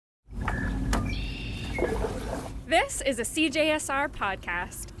This is a CJSR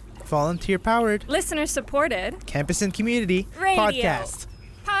podcast. Volunteer powered, Listener supported, campus and community radio. podcast.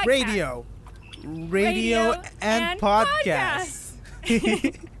 Radio and podcasts.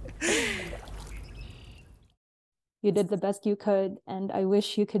 You did the best you could, and I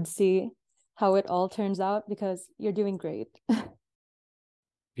wish you could see how it all turns out because you're doing great.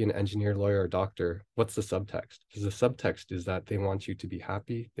 Be an engineer, lawyer, or doctor. What's the subtext? Because the subtext is that they want you to be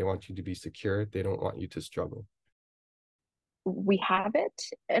happy, they want you to be secure, they don't want you to struggle. We have it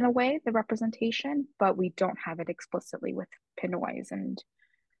in a way, the representation, but we don't have it explicitly with Pinoys, and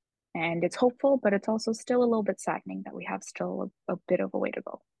it's hopeful, but it's also still a little bit saddening that we have still a bit of a way to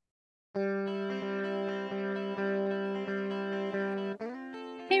go.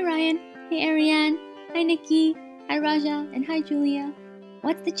 Hey Ryan, hey Ariane, hi Nikki, hi Raja, and hi Julia.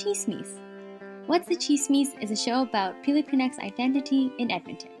 What's the Chismes? What's the Chismes is a show about Filipinx identity in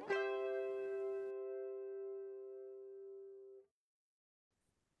Edmonton.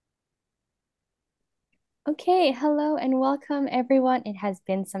 Okay, hello and welcome everyone. It has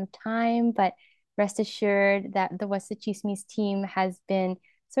been some time, but rest assured that the What's the Chismes team has been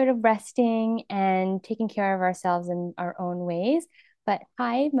sort of resting and taking care of ourselves in our own ways. But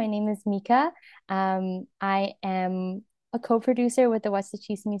hi, my name is Mika. I am a co-producer with the What's the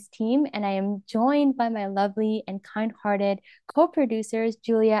Chismes team, and I am joined by my lovely and kind-hearted co-producers,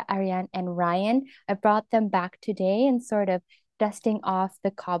 Julia, Ariane, and Ryan. I brought them back today and sort of dusting off the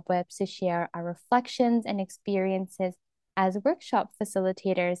cobwebs to share our reflections and experiences as workshop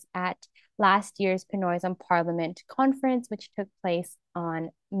facilitators at last year's Pinoys on Parliament conference, which took place on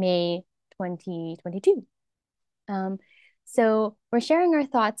May 2022. So we're sharing our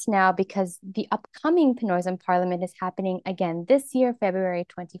thoughts now because the upcoming Pinoys on Parliament is happening again this year, February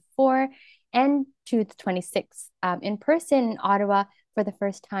 24 and to the 26th, in person in Ottawa for the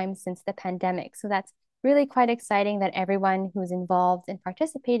first time since the pandemic. So that's really quite exciting that everyone who's involved in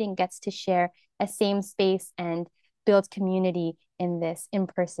participating gets to share a same space and build community in this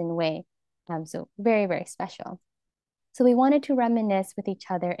in-person way. So very, very special. So we wanted to reminisce with each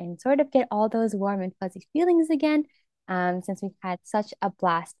other and sort of get all those warm and fuzzy feelings again, since we've had such a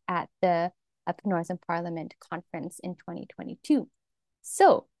blast at the Pinoys on Parliament conference in 2022.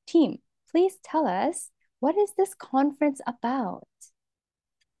 So team, please tell us, what is this conference about?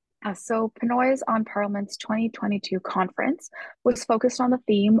 So Pinoys on Parliament's 2022 conference was focused on the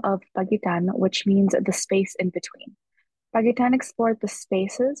theme of Pagitan, which means the space in between. Pagitan explored the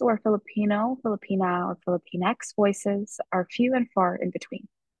spaces where Filipino, Filipina, or Filipinx voices are few and far in between.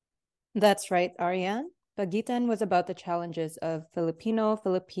 That's right, Ariane. Pagitan was about the challenges of Filipino,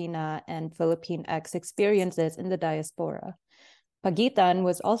 Filipina, and Filipinx experiences in the diaspora. Pagitan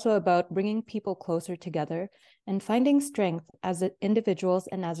was also about bringing people closer together and finding strength as individuals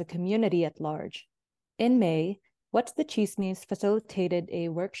and as a community at large. In May, What's the Chismes facilitated a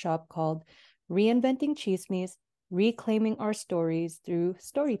workshop called Reinventing Chismes, Reclaiming Our Stories Through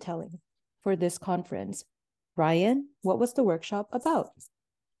Storytelling for this conference. Ryan, what was the workshop about?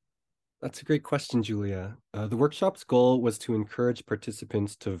 That's a great question, Julia. The workshop's goal was to encourage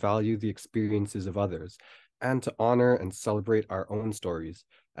participants to value the experiences of others and to honor and celebrate our own stories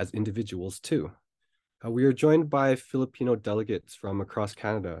as individuals too. We were joined by Filipino delegates from across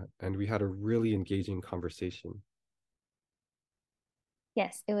Canada, and we had a really engaging conversation.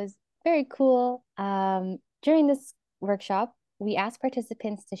 Yes, it was very cool. During this workshop, we asked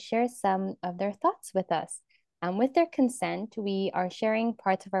participants to share some of their thoughts with us. With their consent, we are sharing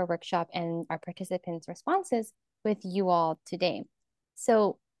parts of our workshop and our participants' responses with you all today.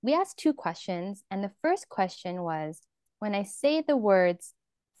 So we asked two questions, and the first question was, when I say the words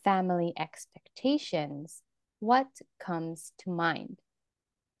family expectations, what comes to mind?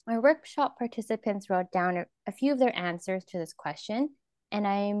 Our workshop participants wrote down a few of their answers to this question, and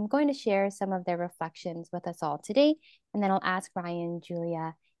I'm going to share some of their reflections with us all today, and then I'll ask Ryan,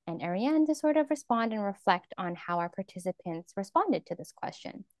 Julia, and Ariane to sort of respond and reflect on how our participants responded to this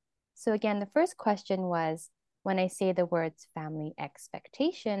question. So again, the first question was, when I say the words family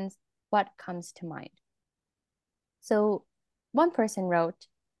expectations, what comes to mind? So one person wrote,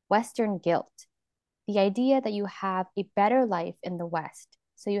 Western guilt, the idea that you have a better life in the West,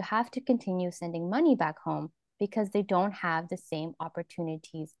 so you have to continue sending money back home because they don't have the same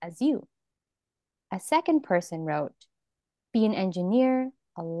opportunities as you. A second person wrote, be an engineer,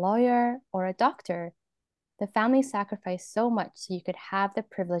 a lawyer, or a doctor. The family sacrificed so much so you could have the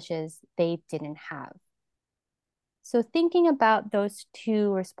privileges they didn't have. So thinking about those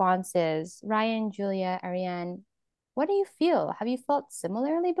two responses, Ryan, Julia, Ariane, what do you feel? Have you felt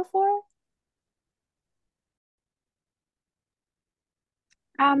similarly before?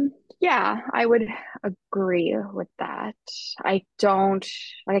 Yeah, I would agree with that. I don't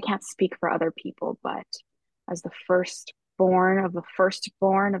like I can't speak for other people, but as the firstborn of the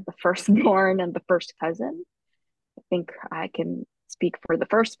firstborn of the firstborn and the first cousin, I think I can speak for the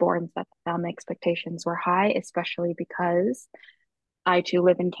firstborns that the family expectations were high, especially because I too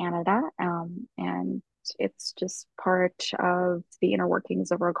live in Canada, and it's just part of the inner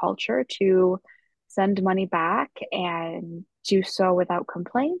workings of our culture to send money back and do so without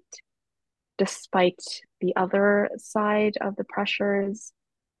complaint, despite the other side of the pressures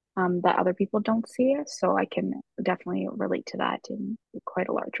that other people don't see. So I can definitely relate to that in quite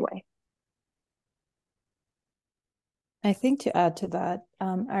a large way. I think to add to that,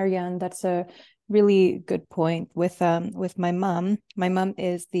 Ariane, that's a really good point. With my mom. My mom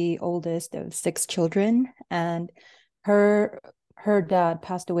is the oldest of six children, and her her dad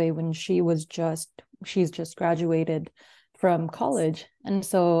passed away when she's just graduated from college, and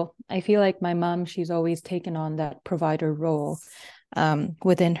so I feel like my mom, she's always taken on that provider role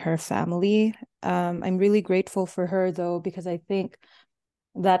within her family. I'm really grateful for her though, because I think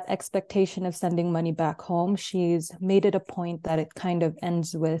that expectation of sending money back home, she's made it a point that it kind of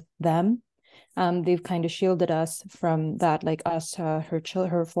ends with them. They've kind of shielded us from that, like us,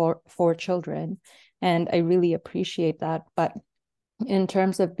 her four children, and I really appreciate that. But in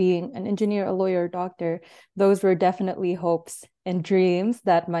terms of being an engineer, a lawyer, a doctor, those were definitely hopes and dreams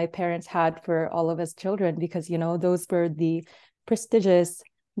that my parents had for all of us children, because those were the prestigious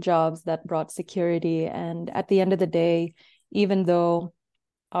jobs that brought security. And at the end of the day, even though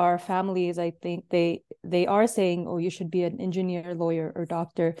our families, I think they are saying, oh, you should be an engineer, lawyer, or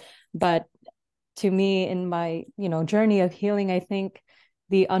doctor, but to me, in my journey of healing, I think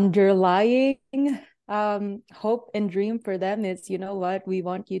the underlying hope and dream for them is, what, we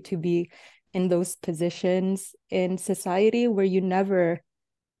want you to be in those positions in society where you never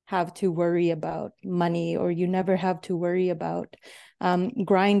have to worry about money, or you never have to worry about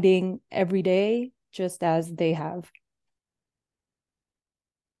grinding every day, just as they have.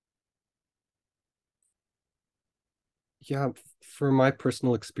 Yeah, for my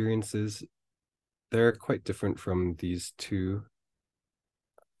personal experiences, they're quite different from these two.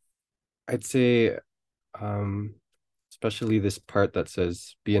 I'd say, um, especially this part that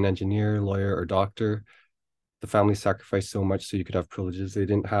says be an engineer, lawyer, or doctor. The family sacrificed so much so you could have privileges they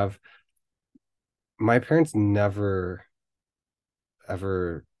didn't have. My parents never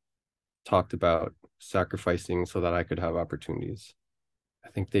ever talked about sacrificing so that I could have opportunities. I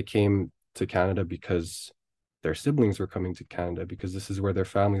think they came to Canada because their siblings were coming to Canada, because this is where their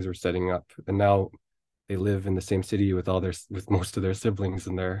families were setting up. And now they live in the same city with most of their siblings,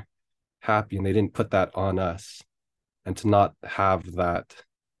 and they're happy, and they didn't put that on us. And to not have that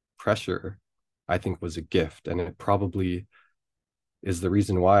pressure, I think, was a gift. And it probably is the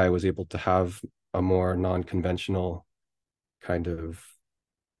reason why I was able to have a more non-conventional kind of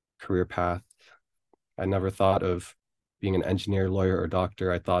career path. I never thought of being an engineer, lawyer, or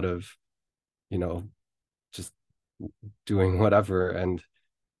doctor. I thought of, just doing whatever. And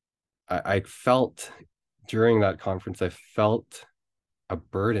I felt during that conference, I felt a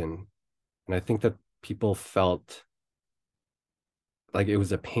burden. And I think that people felt like it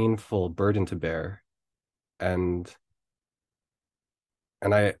was a painful burden to bear. And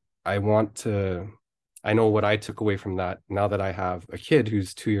I want to, I know what I took away from that now that I have a kid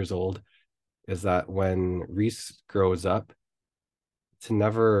who's 2 years old, is that when Reese grows up, to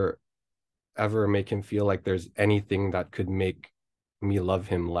never ever make him feel like there's anything that could make me love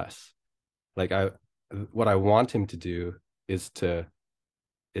him less. Like what I want him to do is to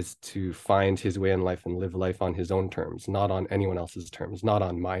find his way in life and live life on his own terms, not on anyone else's terms, not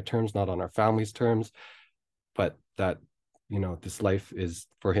on my terms, not on our family's terms, but that, this life is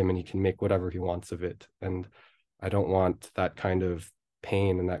for him and he can make whatever he wants of it. And I don't want that kind of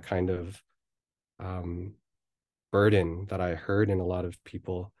pain and that kind of burden that I heard in a lot of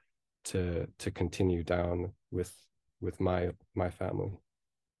people to continue down with my family.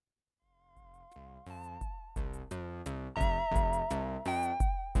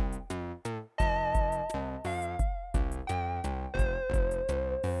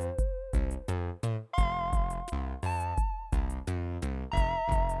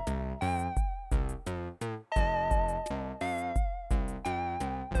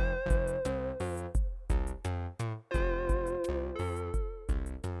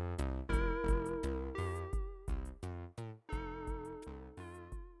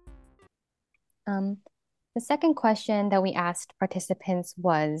 The second question that we asked participants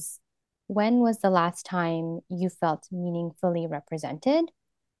was, when was the last time you felt meaningfully represented?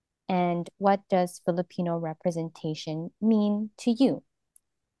 And what does Filipino representation mean to you?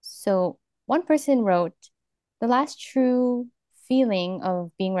 So one person wrote, the last true feeling of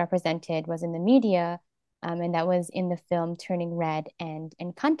being represented was in the media, and that was in the film Turning Red and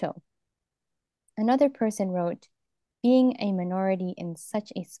Encanto. Another person wrote, being a minority in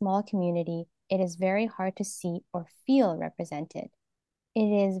such a small community, it is very hard to see or feel represented.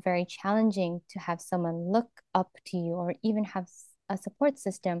 It is very challenging to have someone look up to you or even have a support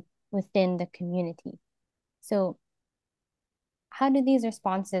system within the community. So, how do these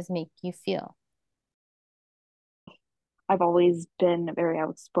responses make you feel? I've always been very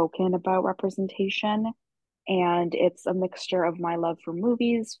outspoken about representation, and it's a mixture of my love for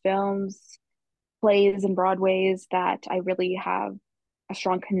movies, films, plays, and Broadways that I really have a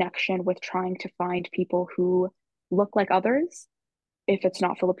strong connection with trying to find people who look like others. If it's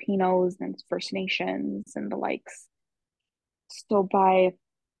not Filipinos, then it's First Nations and the likes. So by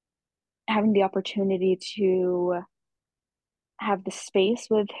having the opportunity to have the space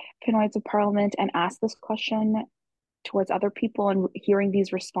with Pinoys of Parliament and ask this question towards other people and hearing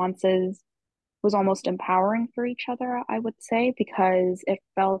these responses was almost empowering for each other, I would say, because it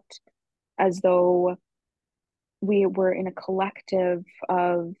felt as though we were in a collective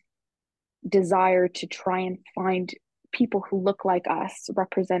of desire to try and find people who look like us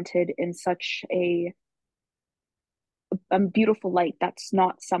represented in such a beautiful light that's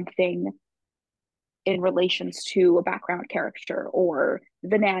not something in relations to a background character or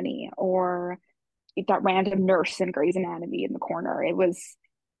the nanny or that random nurse in Grey's Anatomy in the corner. It was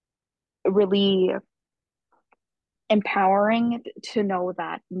really empowering to know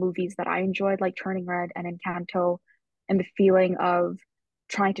that movies that I enjoyed, like Turning Red and Encanto, and the feeling of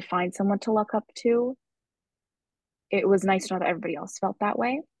trying to find someone to look up to, it was nice to know that everybody else felt that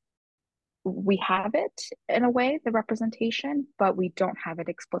way. We have it in a way, the representation, but we don't have it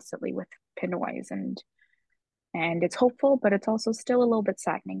explicitly with Pinoys, and it's hopeful, but it's also still a little bit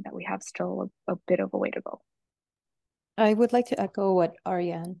saddening that we have still a bit of a way to go. I would like to echo what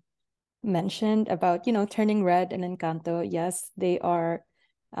Ariane mentioned about, Turning Red and Encanto. Yes, they are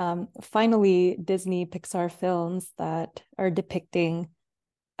finally Disney Pixar films that are depicting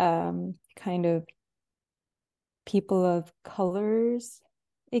kind of people of colors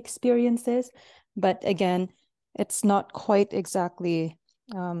experiences. But again, it's not quite exactly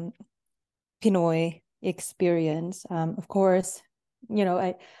Pinoy experience. Of course,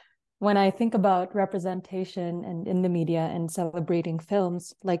 when I think about representation and in the media and celebrating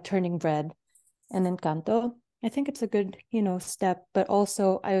films like Turning Red and Encanto, I think it's a good, step. But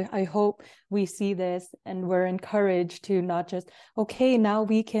also, I hope we see this and we're encouraged to not just, okay, now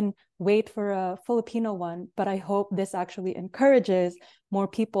we can wait for a Filipino one, but I hope this actually encourages more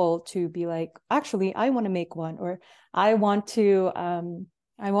people to be like, actually, I want to make one, or I want to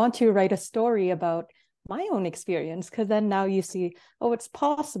write a story about my own experience, because then now you see, oh, it's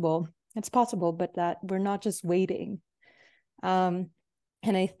possible, but that we're not just waiting. And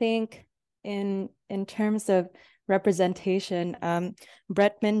I think in terms of representation,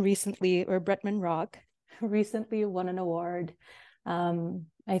 Bretman Rock recently won an award.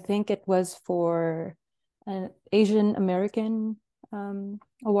 I think it was for an Asian American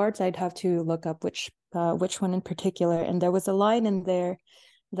awards. I'd have to look up which one in particular. And there was a line in there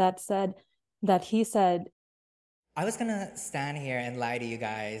that he said, I was gonna stand here and lie to you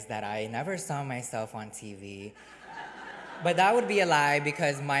guys that I never saw myself on TV. But that would be a lie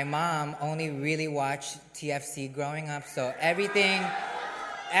because my mom only really watched TFC growing up, so everything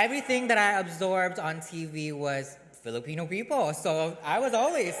that I absorbed on TV was Filipino people. So I was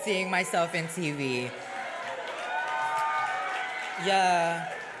always seeing myself in TV.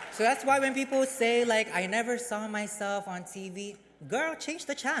 Yeah. So that's why when people say, like, I never saw myself on TV, girl, change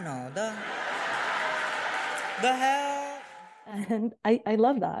the channel. The hell? And I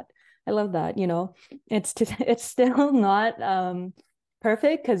love that. It's still not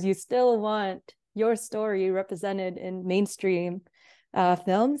perfect, because you still want your story represented in mainstream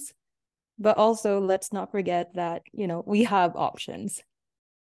films, but also let's not forget that we have options.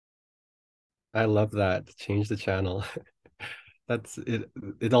 I love that. Change the channel. That's it.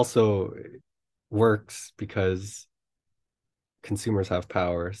 It also works because consumers have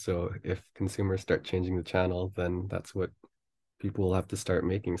power. So if consumers start changing the channel, then that's what people will have to start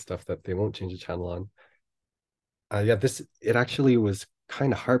making stuff that they won't change the channel on. It actually was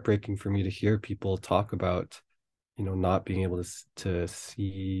kind of heartbreaking for me to hear people talk about, not being able to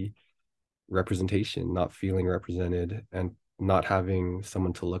see representation, not feeling represented, and not having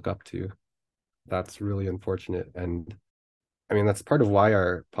someone to look up to. That's really unfortunate. And I mean, that's part of why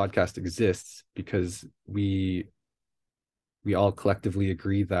our podcast exists, because we all collectively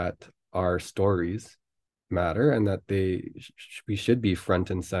agree that our stories, matter and that we should be front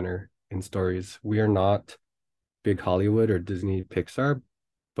and center in stories. We are not big Hollywood or Disney Pixar,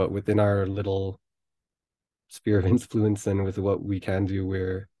 but within our little sphere of influence and with what we can do,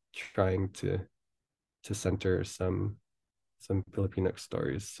 we're trying to center some Filipino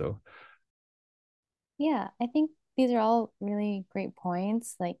stories. So Yeah, I think these are all really great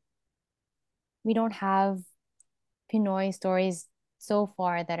points. Like, we don't have Pinoy stories so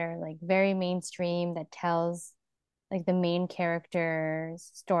far that are like very mainstream that tells like the main character's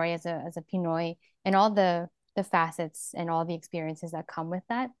story as a Pinoy and all the facets and all the experiences that come with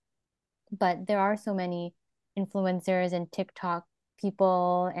that. But there are so many influencers and TikTok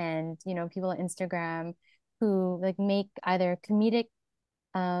people and people on Instagram who like make either comedic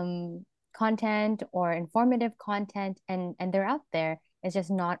content or informative content, and they're out there. It's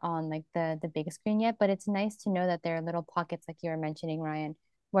just not on like the big screen yet, but it's nice to know that there are little pockets like you were mentioning, Ryan,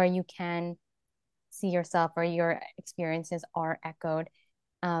 where you can see yourself or your experiences are echoed.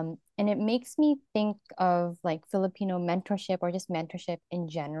 And it makes me think of like Filipino mentorship or just mentorship in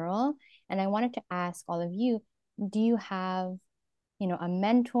general. And I wanted to ask all of you, do you have, a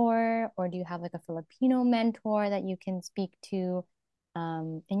mentor, or do you have like a Filipino mentor that you can speak to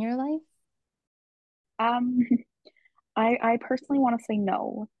in your life? Um, I personally want to say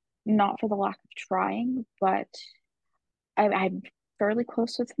no, not for the lack of trying, but I'm fairly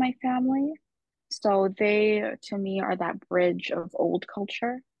close with my family. So they, to me, are that bridge of old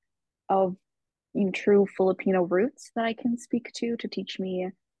culture, of true Filipino roots that I can speak to teach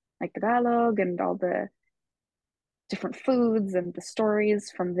me like Tagalog and all the different foods and the stories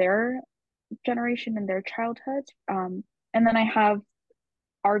from their generation and their childhood. And then I have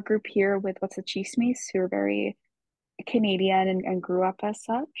our group here with What's the Chismes, who are very Canadian and grew up as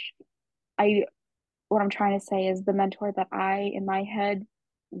such. I what I'm trying to say is the mentor that I, in my head,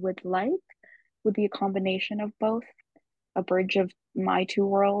 would be a combination of both, a bridge of my two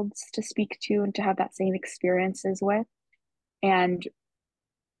worlds to speak to and to have that same experiences with. And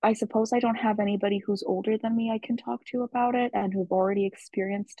I suppose I don't have anybody who's older than me I can talk to about it and who've already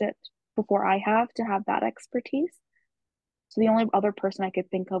experienced it before I have to have that expertise. So the only other person I could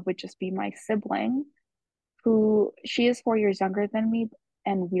think of would just be my sibling, who she is 4 years younger than me,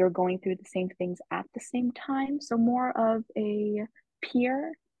 and we are going through the same things at the same time. So more of a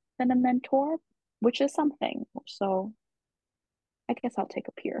peer than a mentor, which is something. So I guess I'll take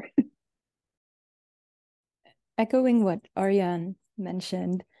a peer. Echoing what Ariane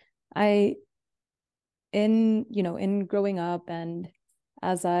mentioned, I in growing up and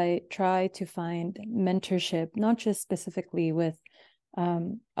as I try to find mentorship, not just specifically with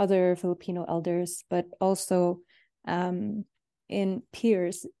other Filipino elders, but also in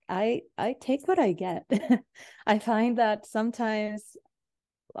peers, I take what I get. I find that sometimes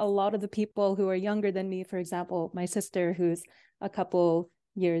a lot of the people who are younger than me, for example, my sister, who's a couple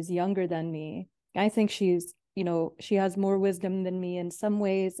years younger than me, I think she's, she has more wisdom than me in some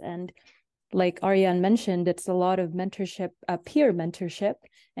ways. And like Ariane mentioned, it's a lot of mentorship, peer mentorship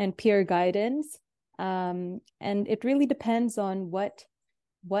and peer guidance. And it really depends on what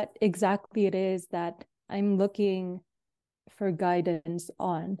exactly it is that I'm looking for guidance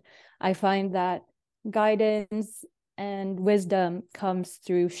on. I find that guidance and wisdom comes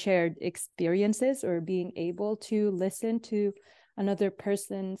through shared experiences or being able to listen to another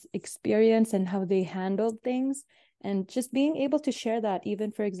person's experience and how they handled things, and just being able to share that, even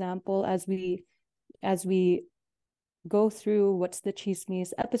for example, as we go through What's the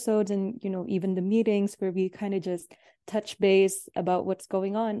Chismes episodes and even the meetings where we kind of just touch base about what's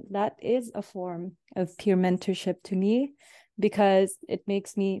going on. That is a form of peer mentorship to me, because it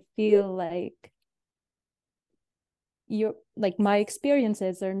makes me feel like my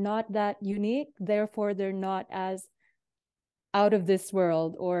experiences are not that unique, therefore they're not as out of this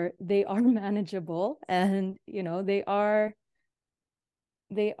world, or they are manageable, and they are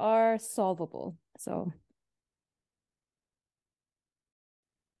solvable. So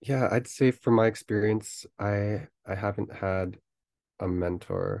yeah, I'd say from my experience, I haven't had a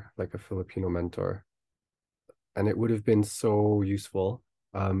mentor, like a Filipino mentor, and it would have been so useful.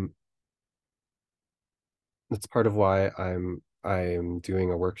 That's part of why I'm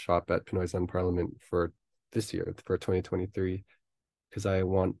doing a workshop at Pinoy's on Parliament for this year, for 2023, because I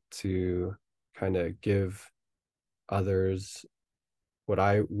want to kind of give others what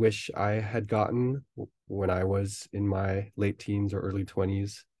I wish I had gotten when I was in my late teens or early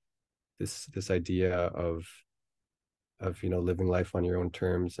 20s. This idea of living life on your own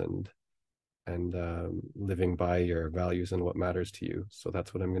terms and living by your values and what matters to you. So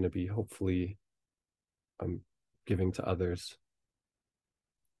that's what I'm going to be hopefully giving to others.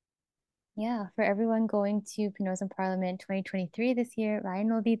 Yeah, for everyone going to Pinoz in Parliament 2023 this year,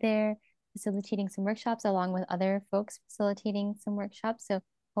 Ryan will be there facilitating some workshops along with other folks facilitating some workshops. So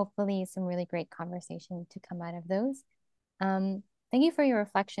hopefully some really great conversation to come out of those. Thank you for your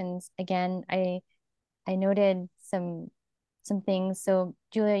reflections. Again, I noted some things. So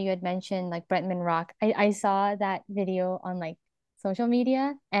Julia, you had mentioned like Bretman Rock. I saw that video on like social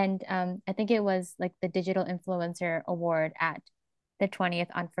media, and I think it was like the Digital Influencer Award at the 20th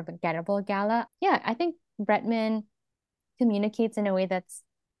Unforgettable Gala. Yeah, I think Bretman communicates in a way that's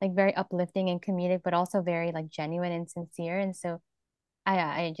like very uplifting and comedic, but also very like genuine and sincere. And so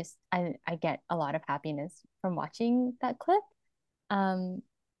I get a lot of happiness from watching that clip. Um,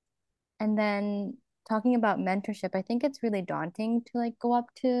 and then talking about mentorship, I think it's really daunting to like go up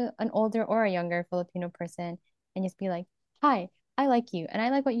to an older or a younger Filipino person and just be like, "Hi, I like you and I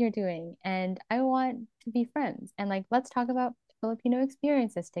like what you're doing and I want to be friends and like let's talk about Filipino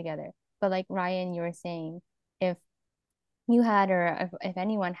experiences together." But like Ryan, you were saying, if you had or if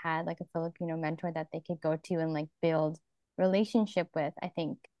anyone had like a Filipino mentor that they could go to and like build relationship with, I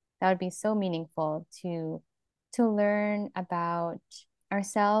think that would be so meaningful to learn about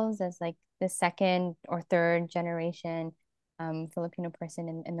ourselves as like the second or third generation Filipino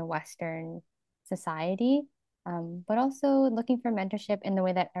person in the Western society. But also looking for mentorship in the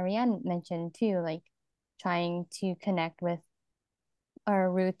way that Ariane mentioned too, like trying to connect with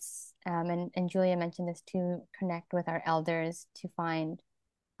our roots, and Julia mentioned this, to connect with our elders to find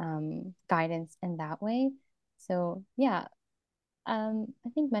guidance in that way. So yeah, I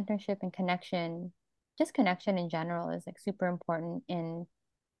think mentorship and connection, just connection in general, is like super important in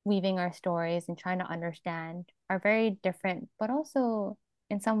weaving our stories and trying to understand our very different, but also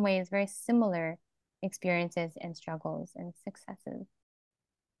in some ways very similar experiences and struggles and successes.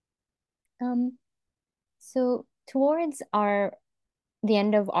 Um, so towards the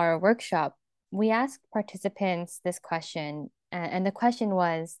end of our workshop, we asked participants this question, and the question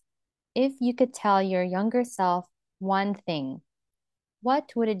was, if you could tell your younger self one thing,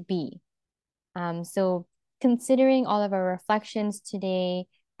 what would it be? So considering all of our reflections today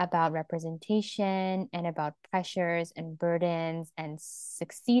about representation and about pressures and burdens and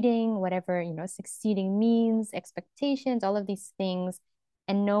succeeding, whatever, succeeding means, expectations, all of these things,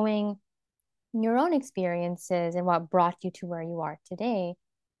 and knowing your own experiences and what brought you to where you are today,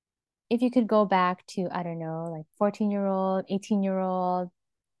 if you could go back to, I don't know, like 14-year-old, 18-year-old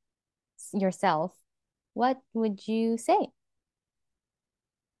yourself, what would you say?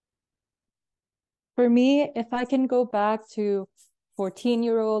 For me, if I can go back to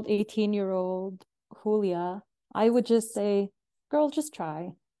 14-year-old, 18-year-old Julia, I would just say, girl, just try.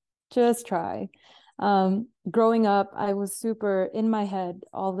 Just try. Growing up, I was super in my head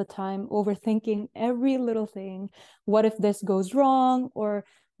all the time, overthinking every little thing. What if this goes wrong? Or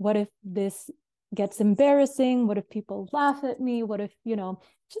what if this gets embarrassing? What if people laugh at me? What if,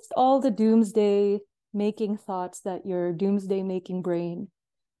 just all the doomsday making thoughts that your doomsday making brain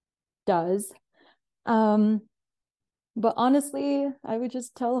does. But honestly, I would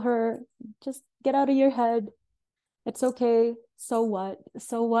just tell her, just get out of your head. It's okay. So what?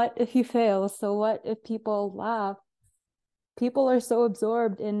 So what if you fail? So what if people laugh? People are so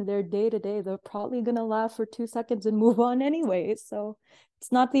absorbed in their day to day, they're probably going to laugh for 2 seconds and move on anyway. So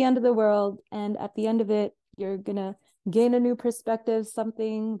it's not the end of the world. And at the end of it, you're going to gain a new perspective,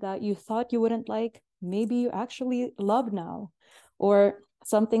 something that you thought you wouldn't like. Maybe you actually love now, or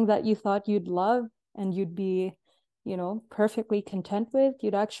something that you thought you'd love and you'd be, perfectly content with.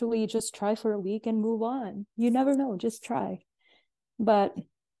 You'd actually just try for a week and move on. You never know, just try. But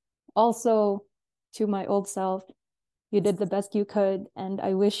also, to my old self, you did the best you could, and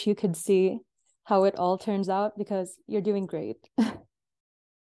I wish you could see how it all turns out, because you're doing great.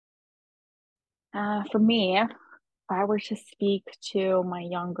 For me, if I were to speak to my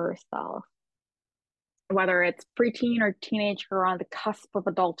younger self, whether it's preteen or teenager or on the cusp of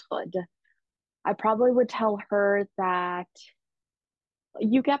adulthood, I probably would tell her that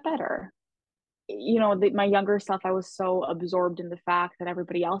you get better. My younger self, I was so absorbed in the fact that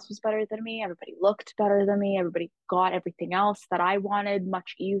everybody else was better than me, everybody looked better than me, everybody got everything else that I wanted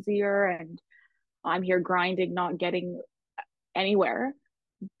much easier, and I'm here grinding, not getting anywhere.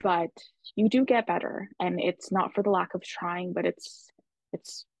 But you do get better, and it's not for the lack of trying, but it's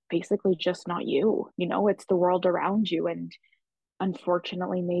basically just not you. It's the world around you, and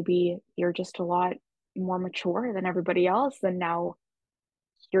unfortunately, maybe you're just a lot more mature than everybody else, and now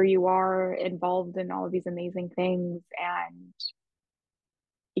here you are involved in all of these amazing things, and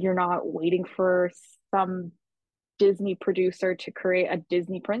you're not waiting for some Disney producer to create a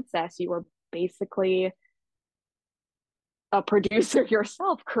Disney princess. You are basically a producer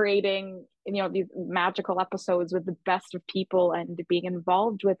yourself, creating these magical episodes with the best of people and being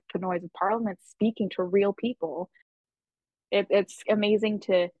involved with Pinoys of Parliament, speaking to real people. It's amazing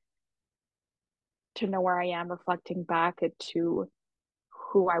to know where I am, reflecting back to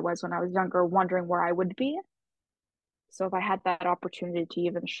who I was when I was younger, wondering where I would be. So if I had that opportunity to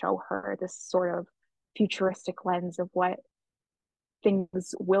even show her this sort of futuristic lens of what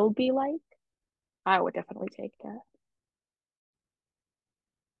things will be like, I would definitely take it.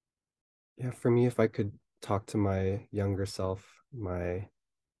 Yeah, for me, if I could talk to my younger self, my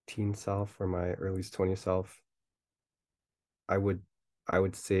teen self, or my early 20s self, I would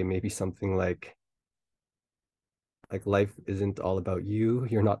say maybe something like life isn't all about you.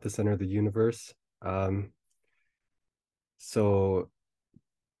 You're not the center of the universe. So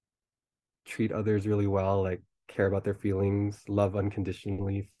treat others really well, like care about their feelings, love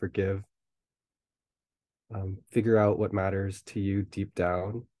unconditionally, forgive. Figure out what matters to you deep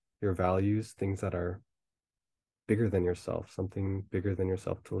down, your values, things that are bigger than yourself, something bigger than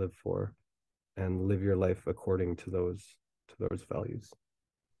yourself to live for, and live your life according to those values.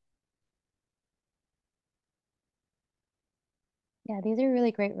 Yeah, these are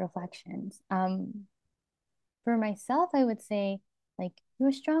really great reflections. For myself, I would say, like,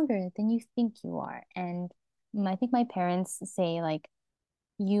 you're stronger than you think you are. And I think my parents say, like,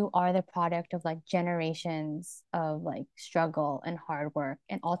 you are the product of like generations of like struggle and hard work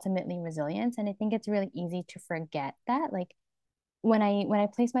and ultimately resilience. And I think it's really easy to forget that. Like, when I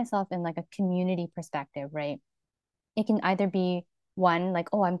place myself in like a community perspective, right? It can either be one, like,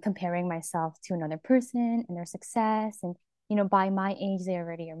 oh, I'm comparing myself to another person and their success. And, by my age, they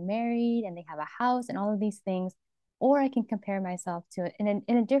already are married and they have a house and all of these things. Or I can compare myself to it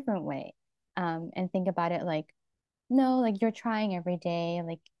in a different way, and think about it like, no, like you're trying every day,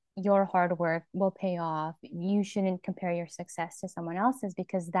 like your hard work will pay off. You shouldn't compare your success to someone else's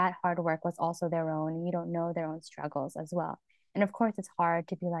because that hard work was also their own. And you don't know their own struggles as well. And of course, it's hard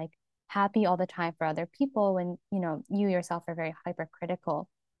to be like happy all the time for other people when, you yourself are very hypercritical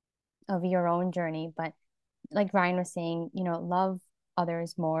of your own journey. But like Ryan was saying, love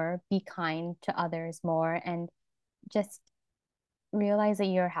others more, be kind to others more, and just realize that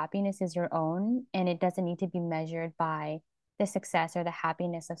your happiness is your own and it doesn't need to be measured by the success or the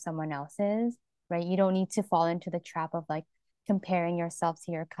happiness of someone else's, right? You don't need to fall into the trap of like comparing yourself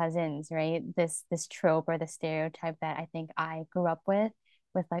to your cousins, right? This trope or the stereotype that I think I grew up with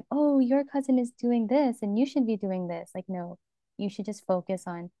like, oh, your cousin is doing this and you should be doing this. Like, no, you should just focus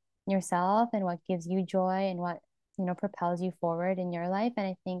on yourself and what gives you joy and what, propels you forward in your life. And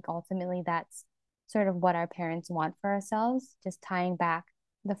I think ultimately that's sort of what our parents want for ourselves. Just tying back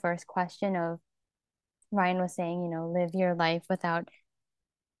the first question of Ryan was saying, live your life without,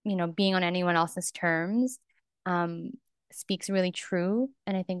 being on anyone else's terms, speaks really true.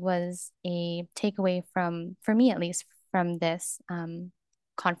 And I think was a takeaway for me at least, from this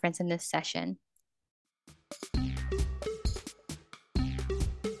conference in this session.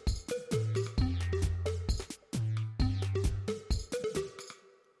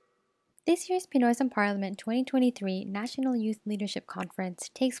 This year's Pinoys in Parliament 2023 National Youth Leadership Conference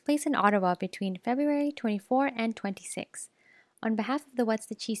takes place in Ottawa between February 24 and 26. On behalf of the What's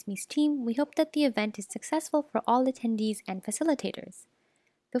the Chismes team, we hope that the event is successful for all attendees and facilitators.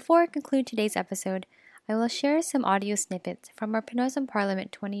 Before I conclude today's episode, I will share some audio snippets from our Pinoys in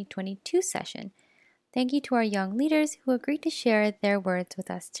Parliament 2022 session. Thank you to our young leaders who agreed to share their words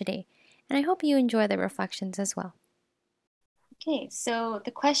with us today, and I hope you enjoy the reflections as well. Okay, so the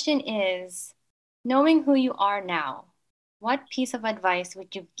question is, knowing who you are now, what piece of advice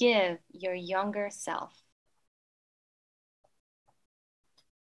would you give your younger self?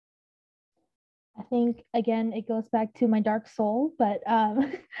 I think, again, it goes back to my dark soul, but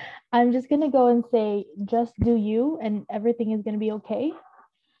I'm just going to go and say, just do you and everything is going to be okay.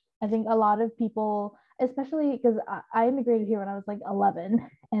 I think a lot of people, especially because I immigrated here when I was like 11.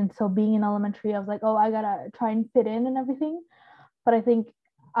 And so being in elementary, I was like, oh, I got to try and fit in and everything. But I think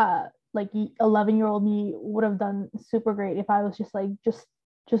like 11-year-old me would have done super great if I was just like, just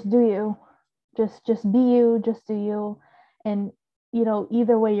do you, just be you, just do you. And,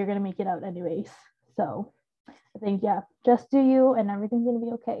 either way, you're going to make it out anyways. So I think, yeah, just do you and everything's going to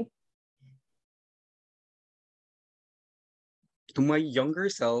be okay. To my younger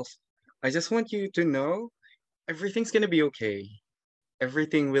self, I just want you to know everything's going to be okay.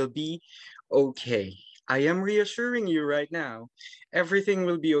 Everything will be okay. I am reassuring you right now. Everything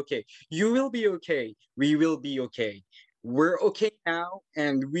will be okay. You will be okay. We will be okay. We're okay now,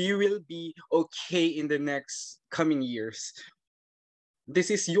 and we will be okay in the next coming years. This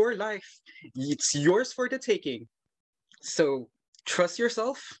is your life. It's yours for the taking. So trust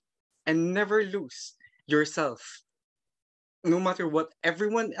yourself and never lose yourself. No matter what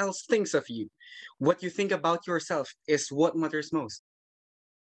everyone else thinks of you, what you think about yourself is what matters most.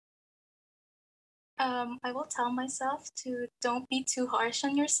 I will tell myself to don't be too harsh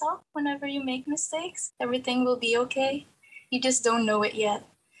on yourself whenever you make mistakes. Everything will be okay. You just don't know it yet.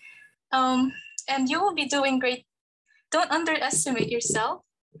 And you will be doing great. Don't underestimate yourself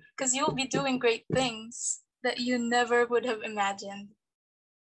because you'll be doing great things that you never would have imagined.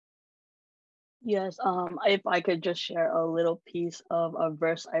 Yes, if I could just share a little piece of a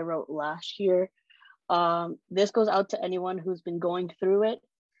verse I wrote last year. This goes out to anyone who's been going through it,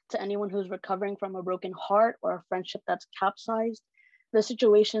 to anyone who's recovering from a broken heart or a friendship that's capsized. The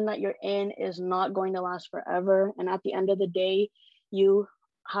situation that you're in is not going to last forever. And at the end of the day, you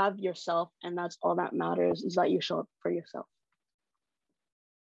have yourself, and that's all that matters, is that you show up for yourself.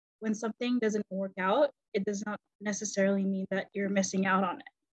 When something doesn't work out, it does not necessarily mean that you're missing out on it.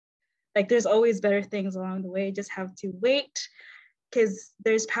 Like, there's always better things along the way. You just have to wait, because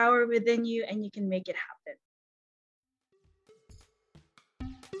there's power within you and you can make it happen.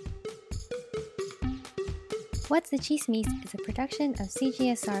 What's the Chismes is a production of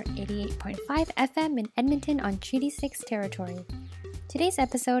CJSR 88.5 FM in Edmonton on Treaty 6 territory. Today's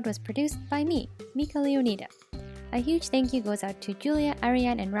episode was produced by me, Mika Leonida. A huge thank you goes out to Julia,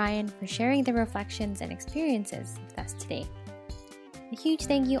 Ariane, and Ryan for sharing their reflections and experiences with us today. A huge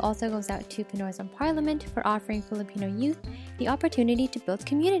thank you also goes out to Pinoys on Parliament for offering Filipino youth the opportunity to build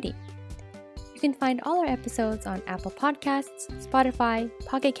community. You can find all our episodes on Apple Podcasts, Spotify,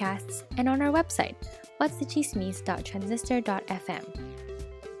 Pocket Casts, and on our website, what'sthechismes.transistor.fm.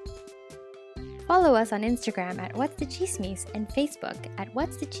 Follow us on Instagram at What's the Chismes and Facebook at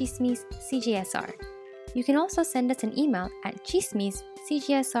What's the Chismes CJSR. You can also send us an email at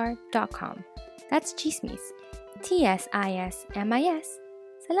chismescjsr.com. That's Chismes. TSISMIS.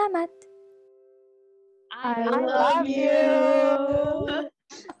 Salamat! I love you!